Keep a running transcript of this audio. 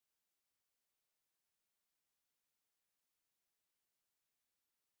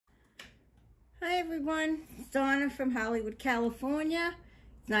Hi everyone, it's Donna from Hollywood, California.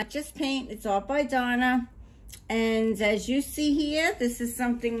 It's not just paint, it's art by Donna. And as you see here, this is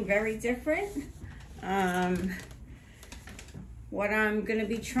something very different. What I'm going to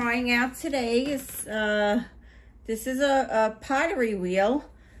be trying out today is, this is a pottery wheel,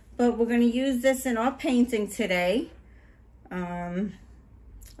 but we're going to use this in our painting today. I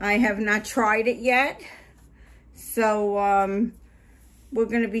have not tried it yet, so we're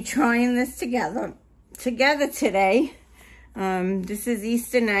going to be trying this together today. This is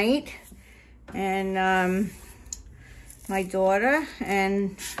Easter night, and my daughter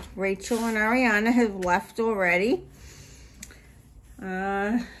and Rachel and Ariana have left already.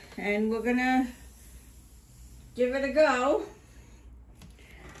 And we're going to give it a go.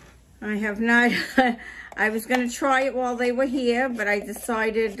 I have not, I was going to try it while they were here, but I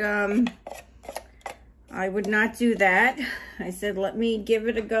decided I would not do that. I said, let me give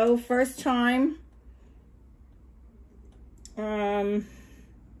it a go first time.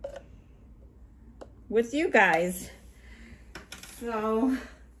 With you guys. So,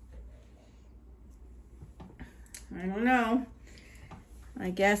 I don't know. I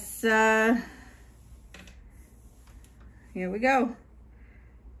guess, here we go.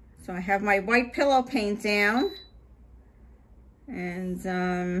 So I have my white pillow paint down. And,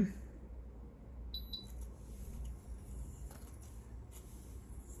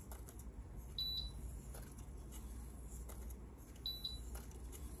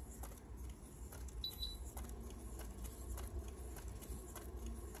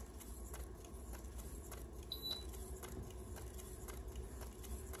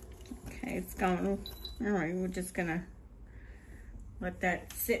 okay, it's going. All right, we're just gonna let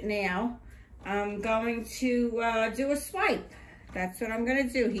that sit now. I'm going to do a swipe. That's what I'm gonna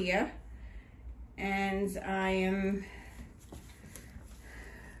do here. And I am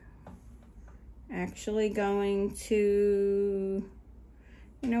actually going to,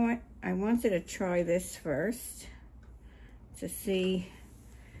 you know what? I wanted to try this first to see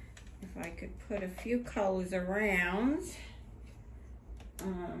if I could put a few colors around.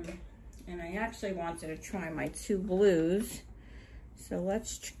 And I actually wanted to try my two blues. So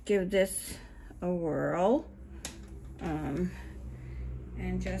let's give this a whirl. And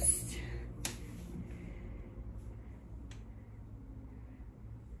just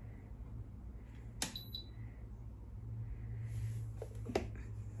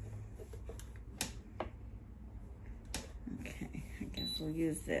okay, I guess we'll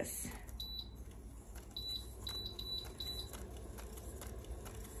use this.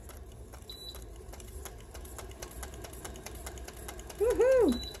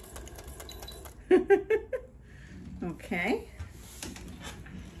 Woohoo! Okay.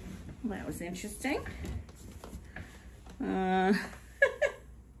 Well, that was interesting.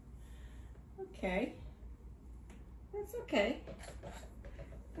 Okay. That's okay.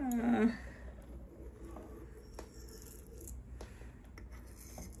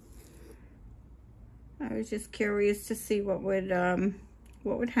 I was just curious to see what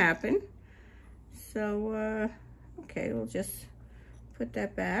would happen. So, okay, we'll just put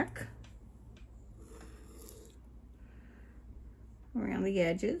that back around the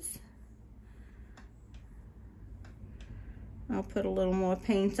edges. I'll put a little more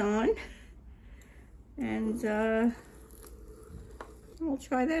paint on, and we'll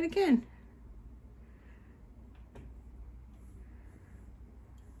try that again.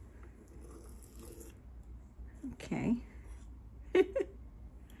 Okay.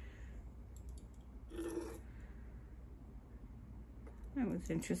 That was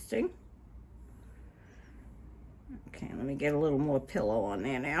interesting. Okay, let me get a little more pillow on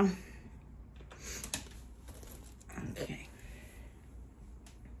there now. Okay.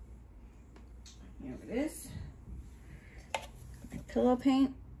 Here it is. My pillow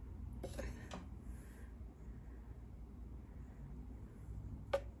paint.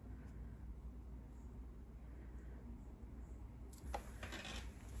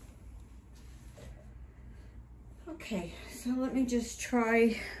 Okay, so let me just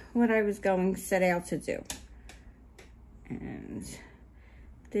try what I was going to set out to do. And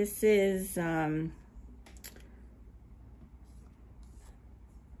this is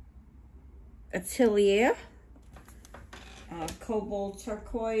Atelier Cobalt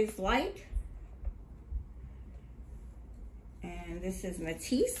Turquoise Light. And this is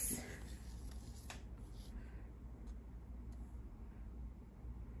Matisse.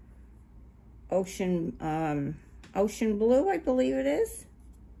 Ocean Blue, I believe it is.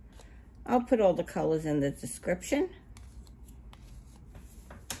 I'll put all the colors in the description.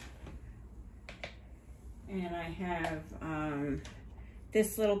 And I have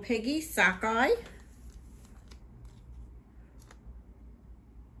this little piggy, sockeye.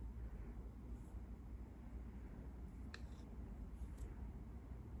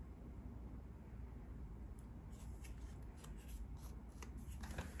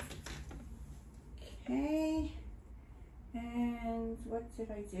 Okay, and what did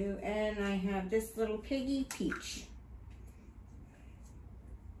I do? And I have this little piggy, Peach.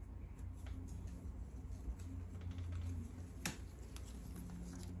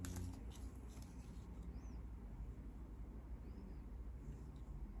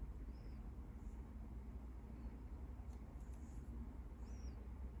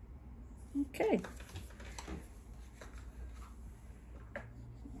 Okay.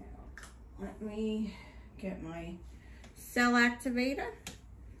 Let me get my cell activator.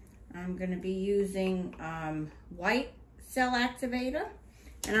 I'm going to be using white cell activator,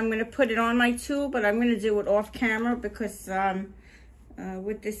 and I'm going to put it on my tool, but I'm going to do it off camera because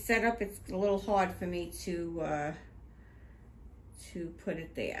with this setup, it's a little hard for me to put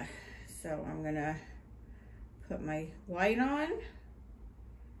it there. So I'm going to put my white on,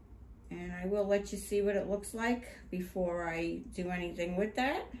 and I will let you see what it looks like before I do anything with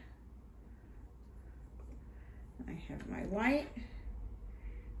that. I have my white,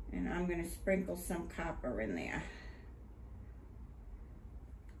 and I'm going to sprinkle some copper in there.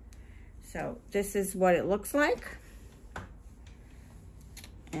 So this is what it looks like.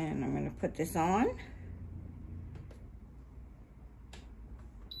 And I'm going to put this on.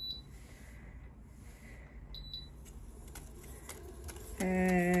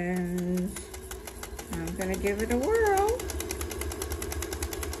 And I'm going to give it a whirl.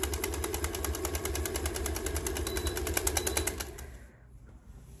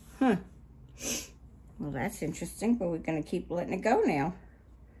 Huh. Well, that's interesting, but we're going to keep letting it go now.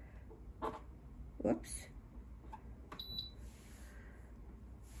 Whoops.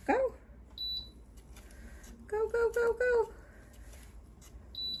 Go. Go, go, go, go.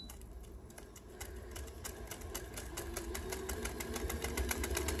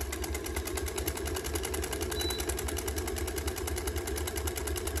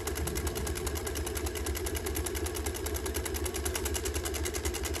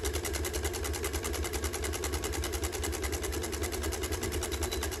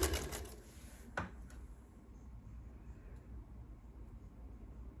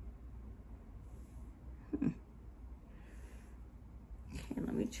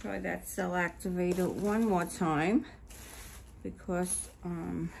 Let me try that cell activator one more time because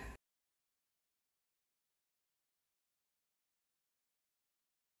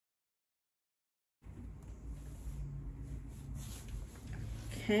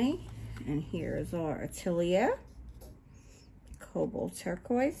okay, and here is our Atelier Cobalt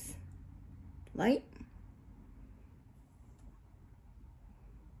Turquoise light.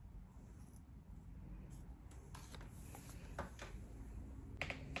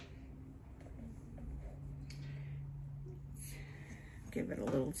 Give it a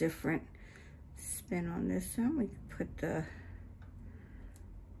little different spin on this one. We can put the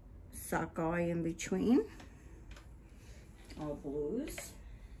sockeye in between, all blues.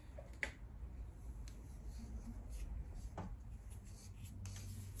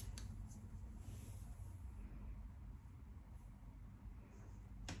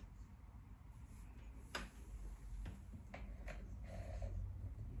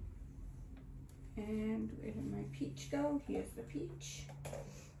 And where did my peach go? Here's the peach.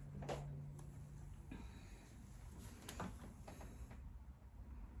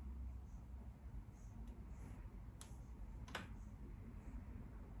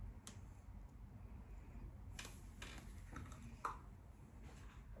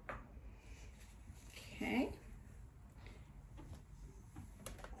 Okay.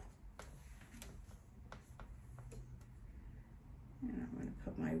 And I'm going to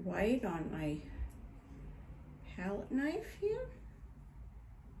put my white on my palette knife here.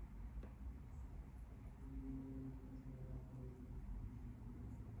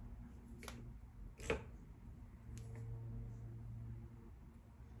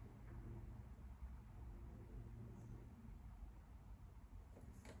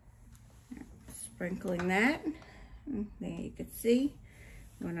 Sprinkling that. And there you can see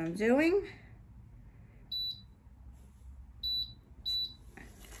what I'm doing.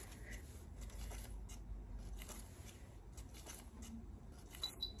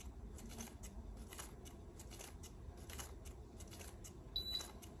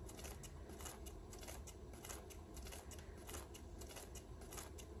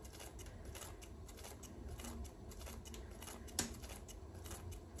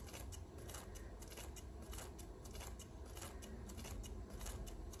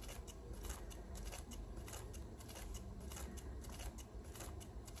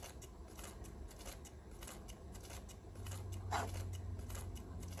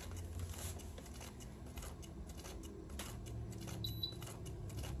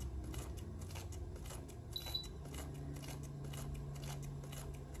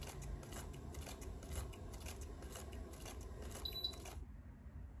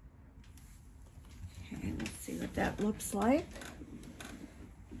 what that looks like.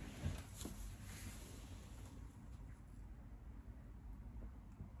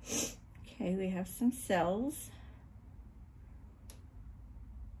 Okay, we have some cells.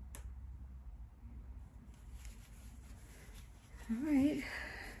 All right.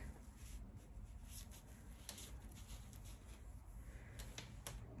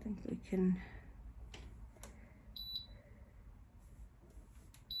 I think we can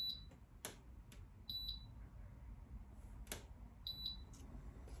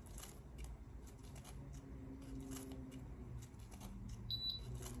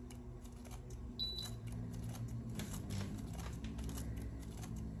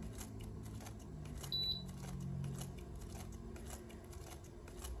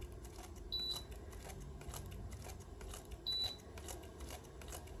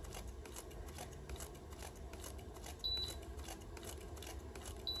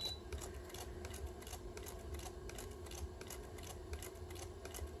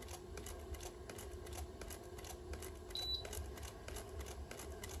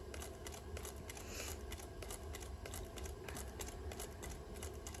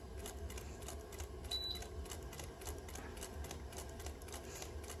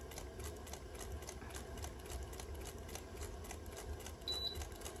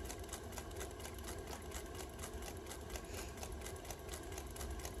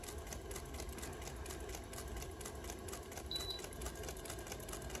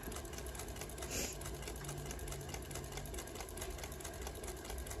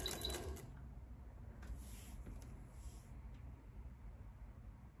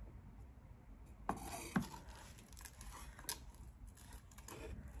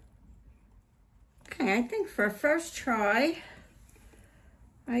I think for a first try,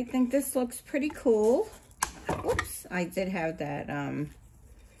 I think this looks pretty cool. Whoops, I did have that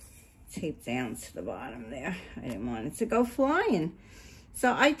taped down to the bottom there. I didn't want it to go flying.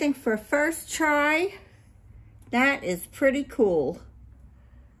 So I think for a first try, that is pretty cool.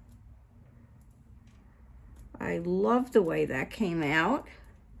 I love the way that came out.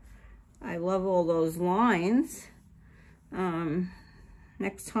 I love all those lines.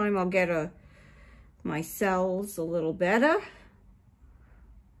 Next time I'll get my cells a little better.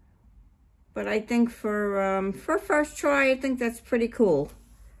 But I think for first try, I think that's pretty cool.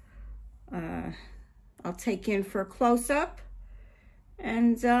 I'll take in for a close-up.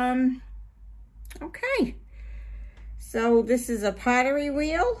 And, okay. So this is a pottery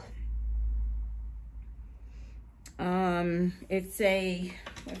wheel. It's a,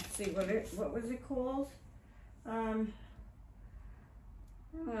 let's see, what was it called?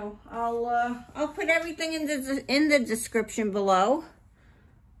 Well, I'll put everything in the description below.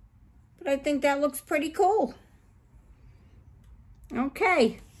 But I think that looks pretty cool.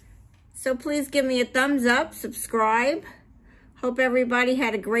 Okay. So please give me a thumbs up, subscribe. Hope everybody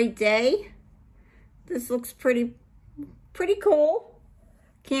had a great day. This looks pretty cool.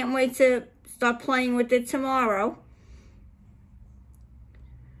 Can't wait to start playing with it tomorrow.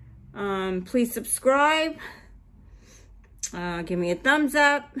 Please subscribe. Give me a thumbs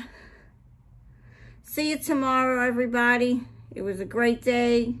up. See you tomorrow, everybody. It was a great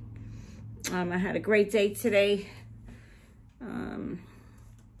day. I had a great day today.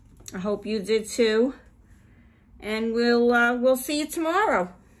 I hope you did too. And we'll see you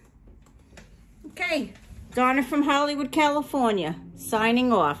tomorrow. Okay, Donna from Hollywood, California,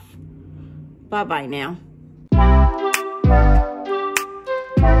 signing off. Bye-bye now.